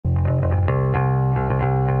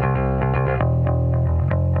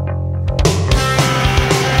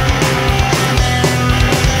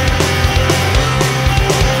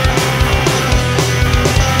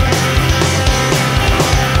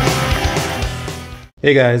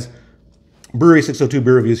Hey guys, Brewery 602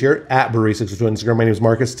 beer reviews here at Brewery 602 on Instagram. My name is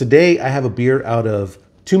Marcus. Today I have a beer out of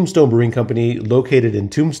Tombstone Brewing Company located in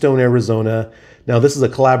Tombstone, Arizona. Now this is a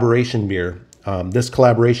collaboration beer. This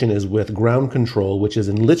collaboration is with Ground Control, which is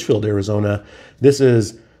in Litchfield, Arizona. This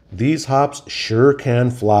is These Hops Sure Can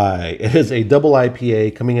Fly. It is a double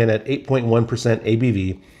IPA coming in at 8.1%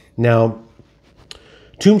 ABV. Now,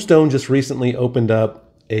 Tombstone just recently opened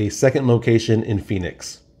up a second location in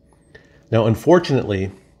Phoenix. Now, unfortunately,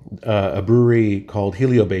 a brewery called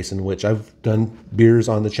Helio Basin, which I've done beers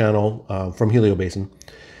on the channel from Helio Basin,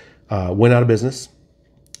 went out of business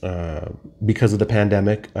because of the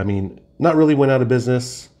pandemic. I mean, not really went out of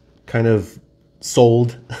business, kind of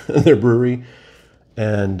sold their brewery,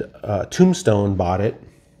 and Tombstone bought it.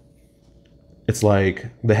 It's like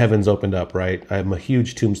the heavens opened up, right? I'm a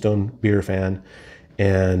huge Tombstone beer fan,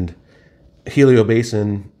 and Helio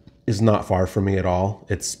Basin is not far from me at all.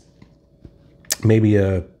 It's maybe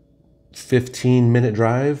a 15-minute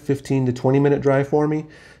drive, 15 to 20-minute drive for me.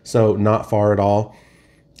 So not far at all.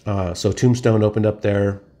 So Tombstone opened up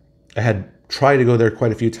there. I had tried to go there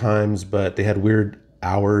quite a few times, but they had weird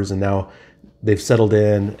hours, and now they've settled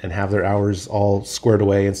in and have their hours all squared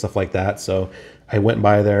away and stuff like that. So I went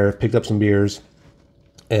by there, picked up some beers,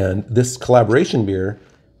 and this collaboration beer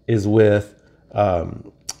is with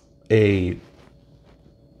a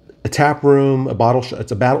tap room, a bottle shop.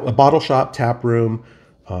 It's a bottle shop tap room,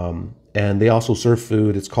 and they also serve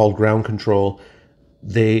food. It's called Ground Control.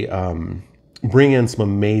 They bring in some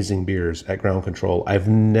amazing beers at Ground Control. I've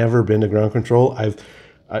never been to Ground Control.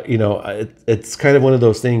 It's kind of one of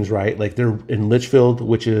those things, right? Like they're in Litchfield,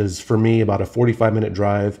 which is for me about a 45-minute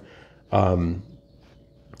drive.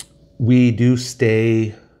 We do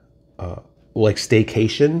stay like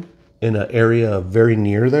staycation in an area very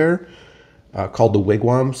near there. Called the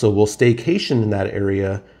Wigwam. So we'll staycation in that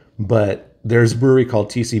area, but there's a brewery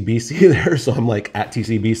called TCBC there. So I'm like at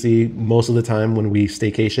TCBC most of the time when we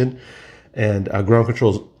staycation, and Ground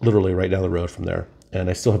Control is literally right down the road from there. And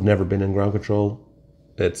I still have never been in Ground Control.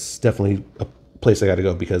 It's definitely a place I got to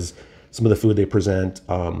go because some of the food they present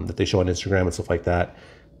that they show on Instagram and stuff like that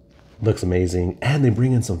looks amazing. And they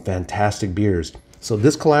bring in some fantastic beers. So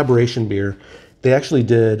this collaboration beer, they actually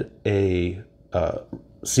did a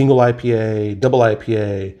single IPA, double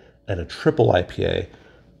IPA, and a triple IPA,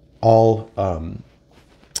 all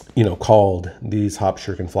called These Hops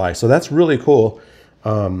Sure Can Fly. So that's really cool.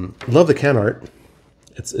 Love the can art.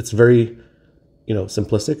 It's very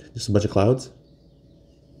simplistic, just a bunch of clouds.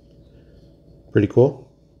 Pretty cool.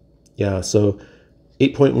 Yeah. So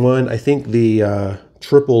 8.1. I think the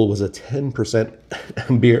triple was a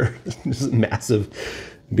 10% beer. This is a massive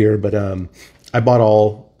beer, but I bought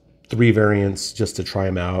all 3 variants just to try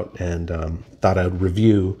them out, and thought I would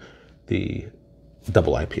review the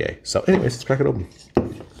double IPA. So anyways, let's crack it open.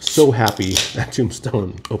 So happy that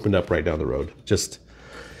Tombstone opened up right down the road. Just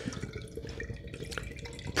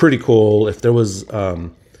pretty cool. If there was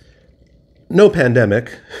no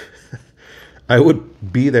pandemic, I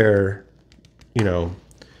would be there,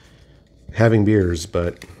 having beers,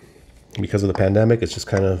 but because of the pandemic, it's just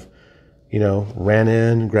kind of, ran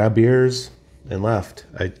in, grabbed beers, and left.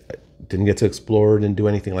 I didn't get to explore, didn't do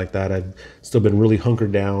anything like that. I've still been really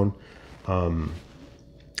hunkered down,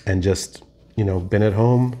 and just, been at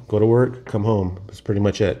home, go to work, come home. That's pretty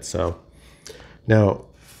much it. So now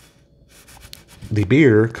the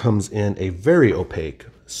beer comes in a very opaque,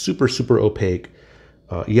 super, super opaque,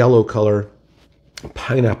 yellow color,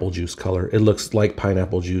 pineapple juice color. It looks like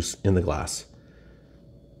pineapple juice in the glass.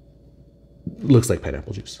 Looks like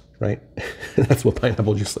pineapple juice, right? That's what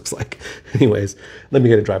pineapple juice looks like. Anyways, let me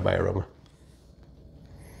get a drive-by aroma.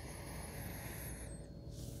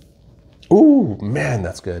 Ooh, man,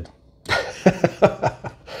 that's good.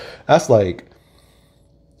 That's like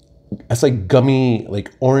gummy,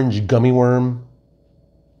 like orange gummy worm,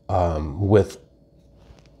 with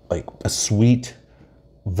like a sweet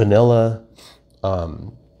vanilla.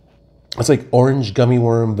 It's like orange gummy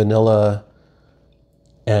worm, vanilla,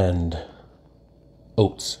 and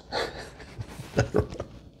oats.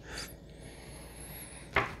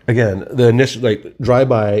 Again, the initial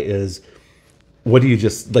drive-by is what do you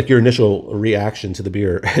just your initial reaction to the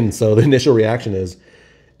beer. And so the initial reaction is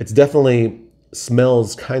it's definitely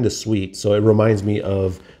smells kind of sweet. So it reminds me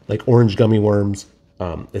of like orange gummy worms.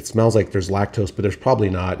 It smells like there's lactose, but there's probably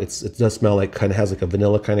not. It does smell like kind of has like a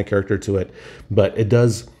vanilla kind of character to it, but it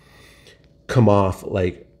does come off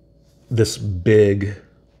like this big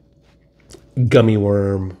gummy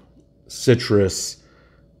worm, citrus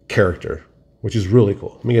character, which is really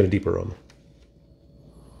cool. Let me get a deeper aroma.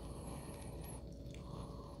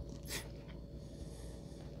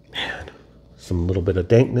 Man, some little bit of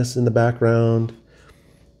dankness in the background,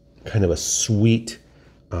 kind of a sweet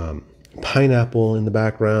pineapple in the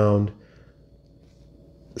background,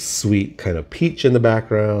 sweet kind of peach in the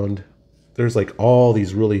background. There's like all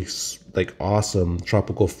these really like awesome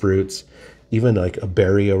tropical fruits, even like a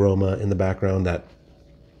berry aroma in the background that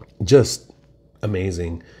just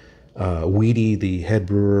amazing. Weedy, the head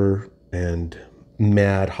brewer and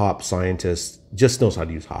mad hop scientist, just knows how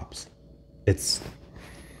to use hops. It's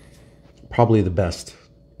probably the best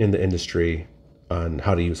in the industry on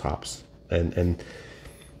how to use hops, and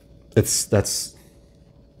it's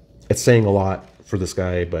saying a lot for this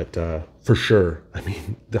guy, but for sure, I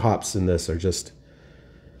mean, the hops in this are just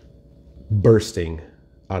bursting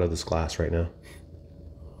out of this glass right now.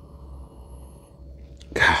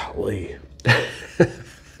 Golly.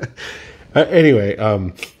 Anyway,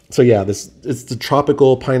 so yeah, it's the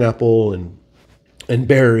tropical pineapple and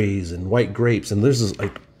berries and white grapes, and there's this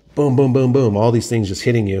like boom, boom, boom, boom, all these things just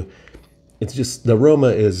hitting you. It's just, the aroma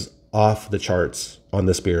is off the charts on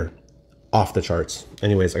this beer, off the charts.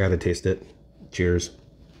 Anyways, I gotta taste it. Cheers.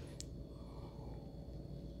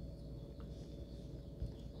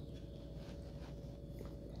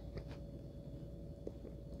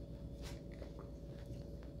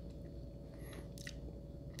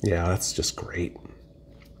 Yeah, that's just great.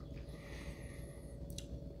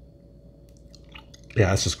 Yeah,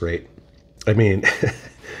 that's just great. I mean,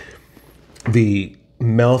 the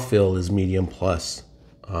mouthfeel is medium plus.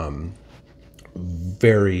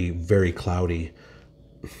 Very, very cloudy.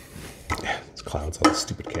 It's clouds on a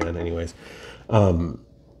stupid can anyways.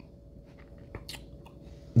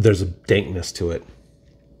 There's a dankness to it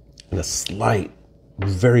and a slight,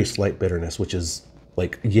 very slight bitterness, which is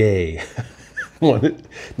like, yay.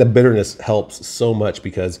 The bitterness helps so much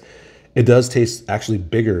because it does taste actually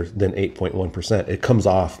bigger than 8.1%. It comes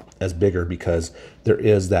off as bigger because there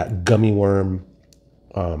is that gummy worm,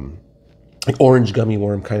 like orange gummy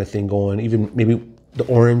worm kind of thing going. Even maybe the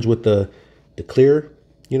orange with the clear,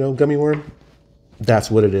 gummy worm. That's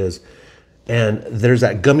what it is. And there's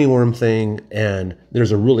that gummy worm thing, and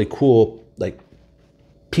there's a really cool like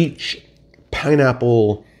peach,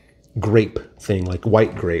 pineapple, grape thing, like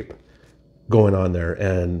white grape going on there,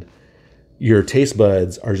 and your taste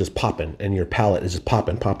buds are just popping, and your palate is just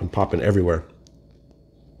popping, popping, popping everywhere.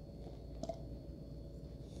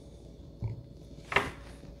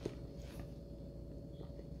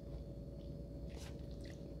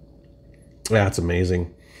 Yeah, it's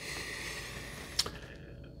amazing.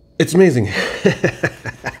 It's amazing.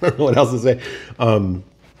 I don't know what else to say.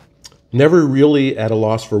 Never really at a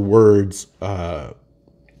loss for words.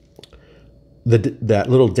 That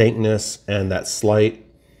little dankness and that slight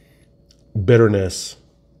bitterness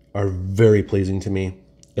are very pleasing to me.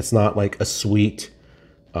 It's not like a sweet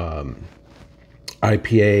IPA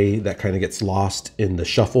that kind of gets lost in the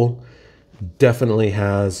shuffle. Definitely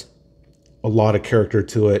has a lot of character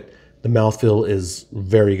to it. The mouthfeel is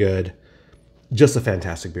very good. Just a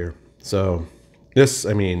fantastic beer. So this,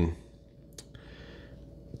 I mean,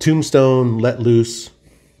 Tombstone let loose.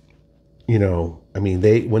 I mean,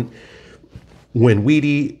 when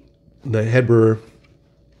Weedy, the head brewer,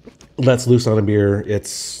 lets loose on a beer,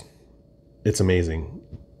 it's amazing.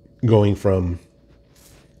 Going from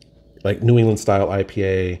like New England style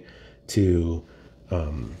IPA to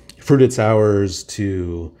fruited sours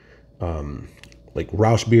to like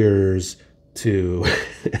Rausch beers to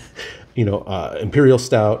Imperial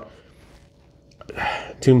Stout.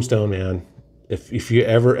 Tombstone, man. If you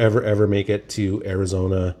ever make it to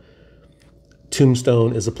Arizona,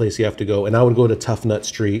 Tombstone is a place you have to go. And I would go to Tough Nut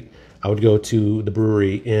Street. I would go to the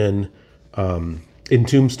brewery in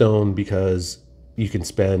Tombstone because you can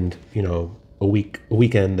spend, a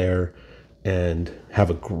weekend there and have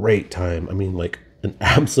a great time. I mean, like an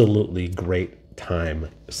absolutely great time.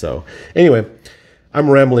 So anyway, I'm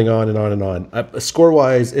rambling on and on and on.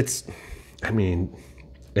 Score-wise,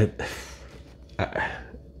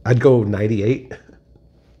 I'd go 98.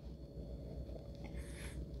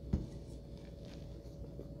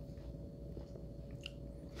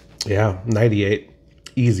 Yeah, 98.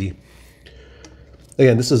 Easy.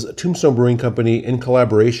 Again, this is Tombstone Brewing Company in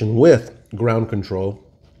collaboration with Ground Control.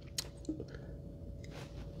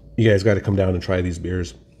 You guys got to come down and try these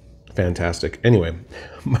beers. Fantastic. Anyway,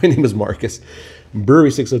 my name is Marcus.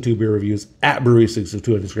 Brewery 602 Beer Reviews at Brewery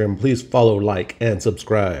 602 on Instagram. Please follow, like, and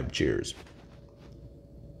subscribe. Cheers.